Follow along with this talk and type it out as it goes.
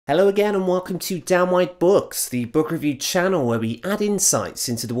Hello again and welcome to DanWhiteBooks, the book review channel where we add insights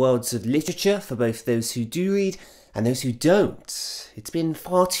into the worlds of literature for both those who do read and those who don't. It's been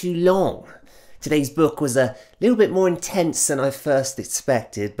far too long. Today's book was a little bit more intense than I first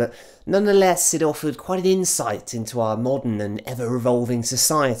expected, but nonetheless it offered quite an insight into our modern and ever-evolving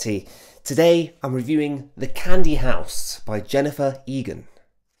society. Today I'm reviewing The Candy House by Jennifer Egan.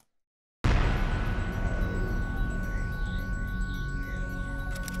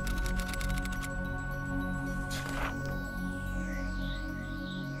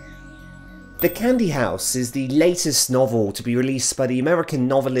 The Candy House is the latest novel to be released by the American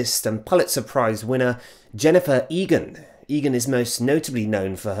novelist and Pulitzer Prize winner Jennifer Egan. Egan is most notably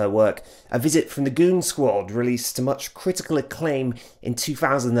known for her work A Visit from the Goon Squad, released to much critical acclaim in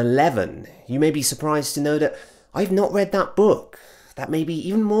 2011. You may be surprised to know that I've not read that book. That may be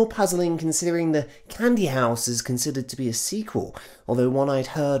even more puzzling considering The Candy House is considered to be a sequel, although one I'd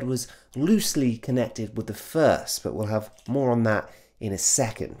heard was loosely connected with the first, but we'll have more on that in a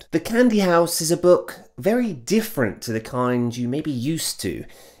second. The Candy House is a book very different to the kind you may be used to.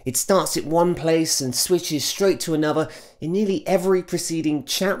 It starts at one place and switches straight to another in nearly every preceding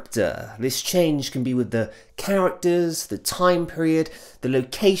chapter. This change can be with the characters, the time period, the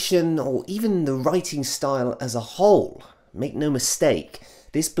location, or even the writing style as a whole. Make no mistake,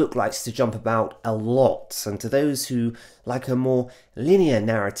 this book likes to jump about a lot, and to those who like a more linear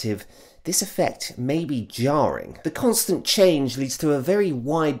narrative, this effect may be jarring. The constant change leads to a very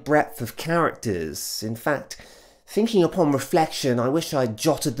wide breadth of characters. In fact, thinking upon reflection, I wish I'd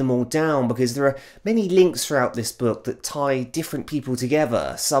jotted them all down because there are many links throughout this book that tie different people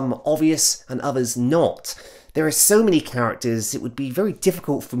together, some obvious and others not. There are so many characters, it would be very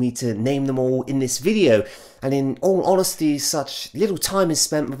difficult for me to name them all in this video, and in all honesty, such little time is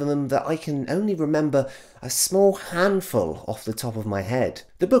spent with them that I can only remember a small handful off the top of my head.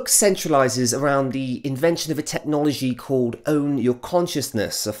 The book centralizes around the invention of a technology called Own Your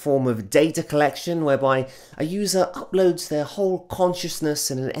Consciousness, a form of data collection whereby a user uploads their whole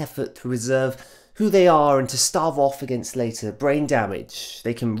consciousness in an effort to reserve who they are and to starve off against later brain damage.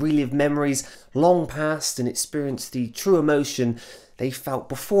 They can relive memories long past and experience the true emotion they felt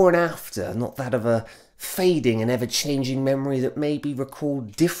before and after, not that of a fading and ever-changing memory that may be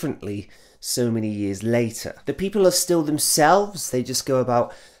recalled differently so many years later. The people are still themselves, they just go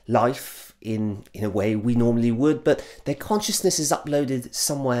about life in a way we normally would, but their consciousness is uploaded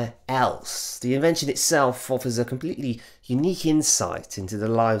somewhere else. The invention itself offers a completely unique insight into the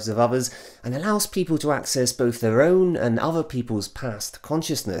lives of others and allows people to access both their own and other people's past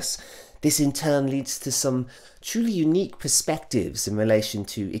consciousness. This in turn leads to some truly unique perspectives in relation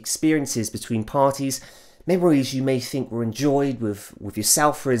to experiences between parties. Memories you may think were enjoyed with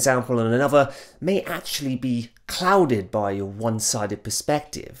yourself, for example, and another may actually be clouded by your one-sided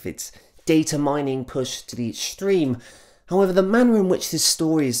perspective. It's data mining pushed to the extreme. However, the manner in which this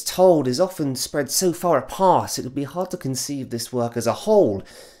story is told is often spread so far apart it would be hard to conceive this work as a whole.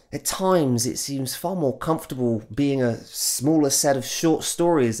 At times, it seems far more comfortable being a smaller set of short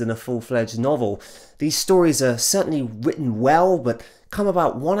stories than a full-fledged novel. These stories are certainly written well, but come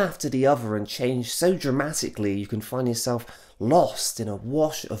about one after the other and change so dramatically you can find yourself lost in a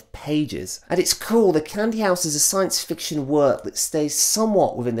wash of pages. At its core, The Candy House is a science fiction work that stays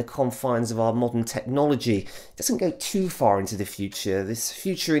somewhat within the confines of our modern technology. It doesn't go too far into the future. This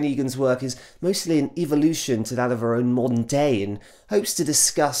future in Egan's work is mostly an evolution to that of our own modern day and hopes to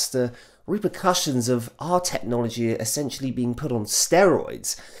discuss the repercussions of our technology essentially being put on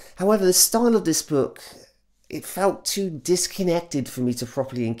steroids. However, the style of this book, it felt too disconnected for me to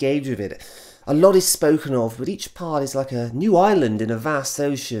properly engage with it. A lot is spoken of, but each part is like a new island in a vast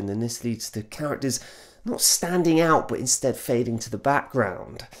ocean, and this leads to characters not standing out but instead fading to the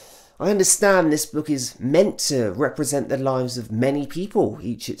background. I understand this book is meant to represent the lives of many people,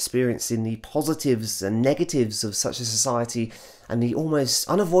 each experiencing the positives and negatives of such a society and the almost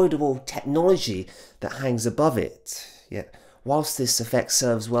unavoidable technology that hangs above it. Yet, whilst this effect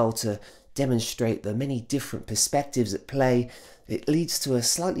serves well to demonstrate the many different perspectives at play, it leads to a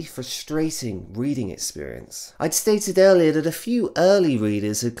slightly frustrating reading experience. I'd stated earlier that a few early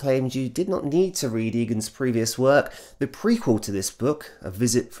readers had claimed you did not need to read Egan's previous work, the prequel to this book, A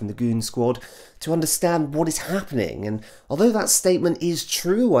Visit from the Goon Squad, to understand what is happening, and although that statement is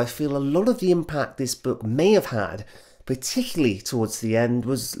true, I feel a lot of the impact this book may have had, particularly towards the end,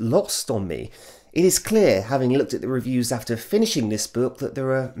 was lost on me. It is clear, having looked at the reviews after finishing this book, that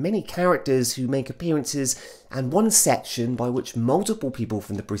there are many characters who make appearances and one section by which multiple people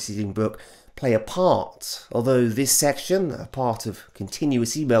from the preceding book play a part. Although this section, a part of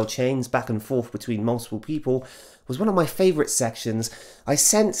continuous email chains back and forth between multiple people, was one of my favourite sections. I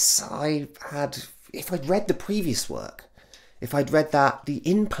sense if I'd read the previous work, if I'd read that, the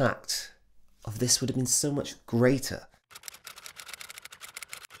impact of this would have been so much greater.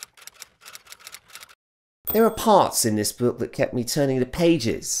 There are parts in this book that kept me turning the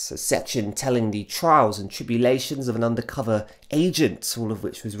pages, a section telling the trials and tribulations of an undercover agent, all of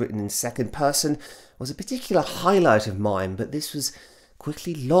which was written in second person, was a particular highlight of mine, but this was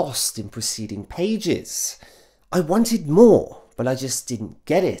quickly lost in preceding pages. I wanted more, but I just didn't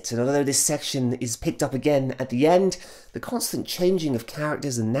get it, and although this section is picked up again at the end, the constant changing of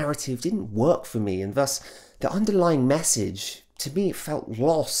characters and narrative didn't work for me, and thus the underlying message, to me, it felt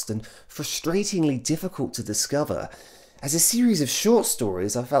lost and frustratingly difficult to discover. As a series of short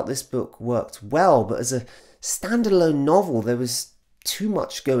stories, I felt this book worked well, but as a standalone novel, there was too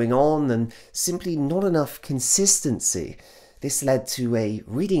much going on and simply not enough consistency. This led to a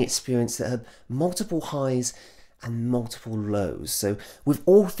reading experience that had multiple highs and multiple lows. So, with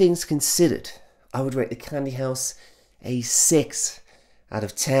all things considered, I would rate The Candy House a 6 out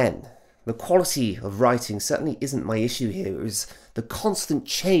of 10. The quality of writing certainly isn't my issue here. It was the constant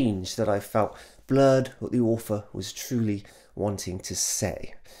change that I felt blurred what the author was truly wanting to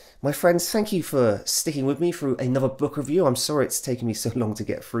say. My friends, thank you for sticking with me through another book review. I'm sorry it's taken me so long to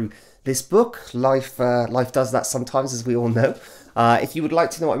get through this book. Life does that sometimes, as we all know. If you would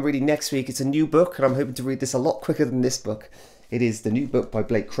like to know what I'm reading next week, it's a new book, and I'm hoping to read this a lot quicker than this book. It is the new book by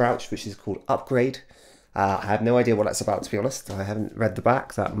Blake Crouch, which is called Upgrade. I have no idea what that's about, to be honest. I haven't read the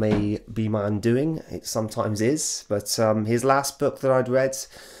back. That may be my undoing. It sometimes is. But his last book that I'd read,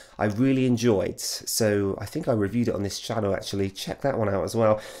 I really enjoyed. So I think I reviewed it on this channel, actually. Check that one out as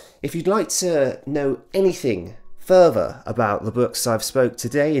well. If you'd like to know anything further about the books I've spoke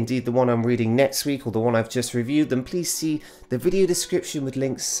today, indeed the one I'm reading next week or the one I've just reviewed, then please see the video description with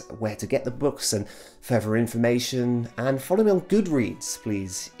links where to get the books and further information. And follow me on Goodreads,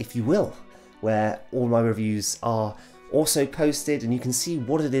 please, if you will, where all my reviews are also posted, and you can see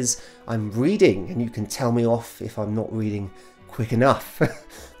what it is I'm reading, and you can tell me off if I'm not reading quick enough.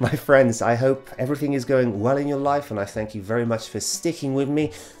 My friends, I hope everything is going well in your life, and I thank you very much for sticking with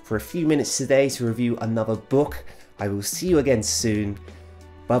me for a few minutes today to review another book. I will see you again soon.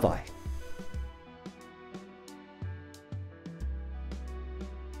 Bye bye.